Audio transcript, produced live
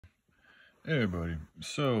Hey everybody.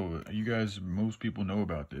 So, you guys, most people know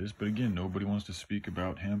about this, but again, nobody wants to speak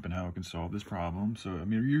about hemp and how it can solve this problem. So, I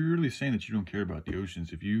mean, you're really saying that you don't care about the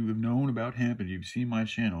oceans. If you have known about hemp and you've seen my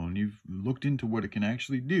channel and you've looked into what it can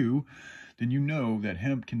actually do, then you know that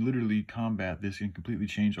hemp can literally combat this and completely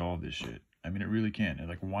change all of this shit. I mean, it really can. And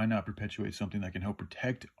like, why not perpetuate something that can help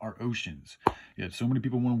protect our oceans? Yet so many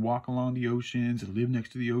people want to walk along the oceans and live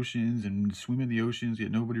next to the oceans and swim in the oceans, yet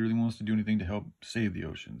nobody really wants to do anything to help save the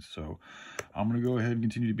oceans. So I'm going to go ahead and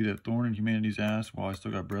continue to be that thorn in humanity's ass while I still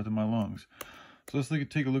got breath in my lungs. So let's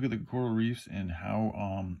take a look at the coral reefs and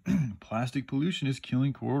how plastic pollution is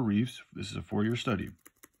killing coral reefs. This is a 4-year study.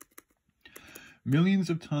 Millions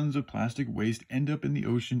of tons of plastic waste end up in the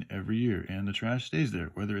ocean every year, and the trash stays there.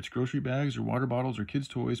 Whether it's grocery bags or water bottles or kids'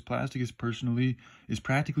 toys, plastic is practically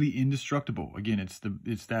indestructible. Again, it's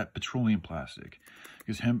that petroleum plastic,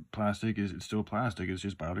 because hemp plastic it's still plastic. It's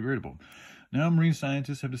just biodegradable. Now, marine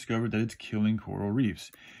scientists have discovered that it's killing coral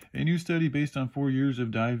reefs. A new study based on 4 years of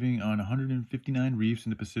diving on 159 reefs in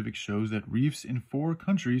the Pacific shows that reefs in 4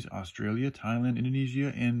 countries, Australia, Thailand,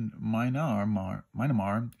 Indonesia, and Myanmar,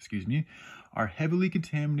 are heavily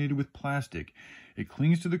contaminated with plastic. It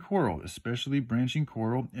clings to the coral, especially branching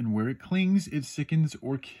coral, and where it clings, it sickens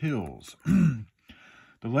or kills.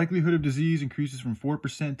 The likelihood of disease increases from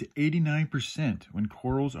 4% to 89% when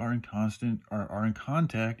corals are in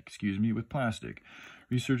contact with plastic.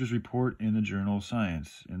 Researchers report in the journal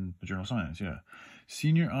Science.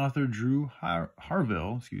 Senior author Drew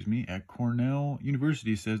Harvell, at Cornell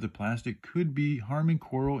University says the plastic could be harming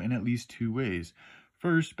coral in at least 2 ways.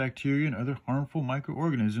 First, bacteria and other harmful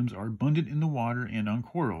microorganisms are abundant in the water and on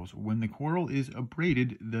corals. When the coral is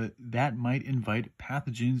abraded, that might invite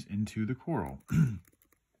pathogens into the coral.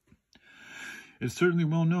 It's certainly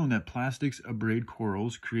well known that plastics abrade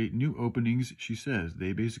corals, create new openings, she says.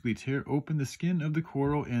 They basically tear open the skin of the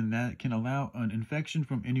coral, and that can allow an infection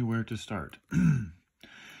from anywhere to start.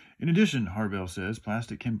 In addition, Harvell says,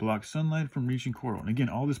 plastic can block sunlight from reaching coral. And again,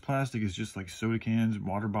 all this plastic is just like soda cans,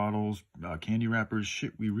 water bottles, candy wrappers,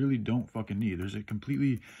 shit we really don't fucking need. There's a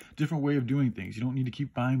completely different way of doing things. You don't need to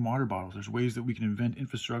keep buying water bottles. There's ways that we can invent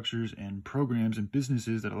infrastructures and programs and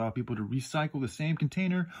businesses that allow people to recycle the same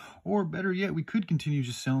container. Or better yet, we could continue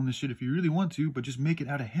just selling this shit if you really want to, but just make it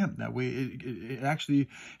out of hemp. That way, it actually,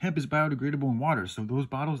 hemp is biodegradable in water. So those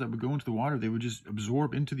bottles that would go into the water, they would just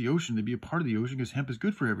absorb into the ocean. They'd be a part of the ocean because hemp is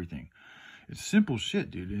good for everything. It's simple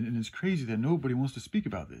shit, dude, and it's crazy that nobody wants to speak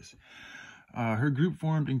about this. Her group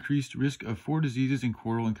formed increased risk of 4 diseases in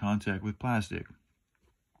coral in contact with plastic.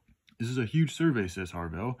 This is a huge survey, says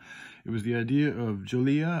Harvell. It was the idea of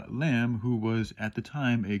Julia Lamb, who was at the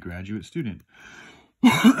time a graduate student.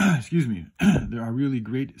 Excuse me. There are really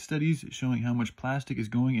great studies showing how much plastic is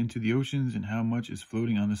going into the oceans and how much is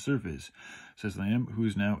floating on the surface, says Lamb, who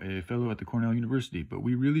is now a fellow at the Cornell University. But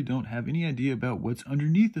we really don't have any idea about what's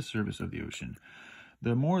underneath the surface of the ocean.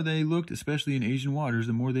 The more they looked, especially in Asian waters,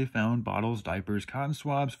 the more they found bottles, diapers, cotton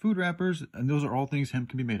swabs, food wrappers, and those are all things hemp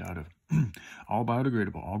can be made out of. All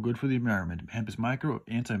biodegradable, all good for the environment. Hemp is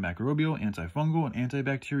antimicrobial, antifungal, and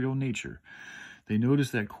antibacterial nature. They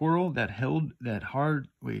noticed that coral that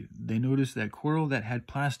had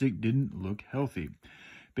plastic didn't look healthy.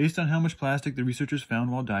 Based on how much plastic the researchers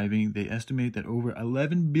found while diving, they estimate that over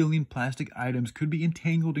 11 billion plastic items could be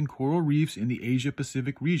entangled in coral reefs in the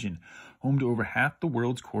Asia-Pacific region, home to over half the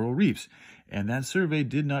world's coral reefs. And that survey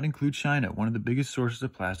did not include China, one of the biggest sources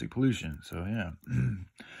of plastic pollution. So, yeah.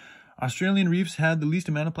 Australian reefs had the least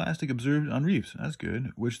amount of plastic observed on reefs. That's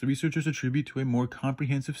good. Which the researchers attribute to a more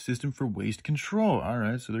comprehensive system for waste control. All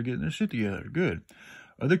right, so they're getting their shit together. Good.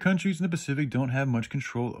 Other countries in the Pacific don't have much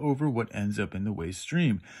control over what ends up in the waste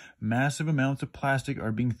stream. Massive amounts of plastic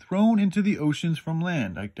are being thrown into the oceans from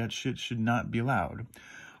land. Like, that shit should not be allowed.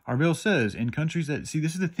 Harvell says, in countries that, see,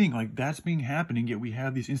 this is the thing, like, that's being happening, yet we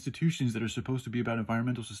have these institutions that are supposed to be about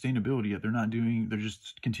environmental sustainability, yet they're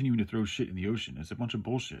just continuing to throw shit in the ocean. It's a bunch of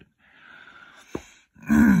bullshit.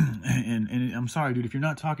 And I'm sorry, dude, if you're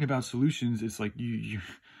not talking about solutions, it's like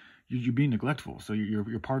you're being neglectful. So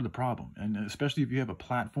you're part of the problem. And especially if you have a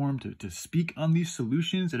platform to speak on these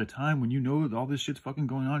solutions at a time when you know that all this shit's fucking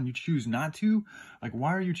going on and you choose not to, like,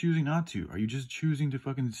 why are you choosing not to? Are you just choosing to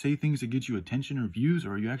fucking say things that get you attention or views,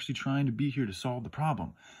 or are you actually trying to be here to solve the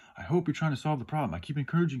problem? I hope you're trying to solve the problem. I keep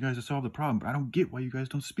encouraging you guys to solve the problem, but I don't get why you guys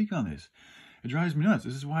don't speak on this. It drives me nuts.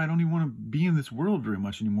 This is why I don't even want to be in this world very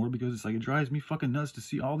much anymore, because it's like it drives me fucking nuts to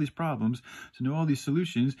see all these problems, to know all these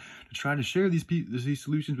solutions, to try to share these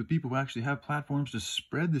solutions with people who actually have platforms to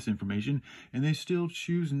spread this information, and they still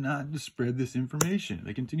choose not to spread this information.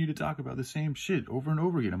 They continue to talk about the same shit over and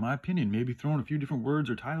over again, in my opinion, maybe throwing a few different words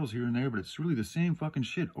or titles here and there, but it's really the same fucking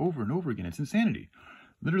shit over and over again. It's insanity.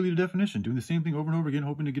 Literally the definition, doing the same thing over and over again,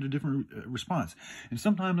 hoping to get a different response. And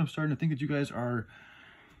sometimes I'm starting to think that you guys are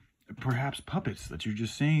perhaps puppets, that you're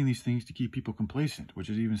just saying these things to keep people complacent, which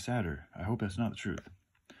is even sadder. I hope that's not the truth.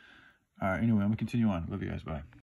 All right, anyway, I'm going to continue on. Love you guys. Bye.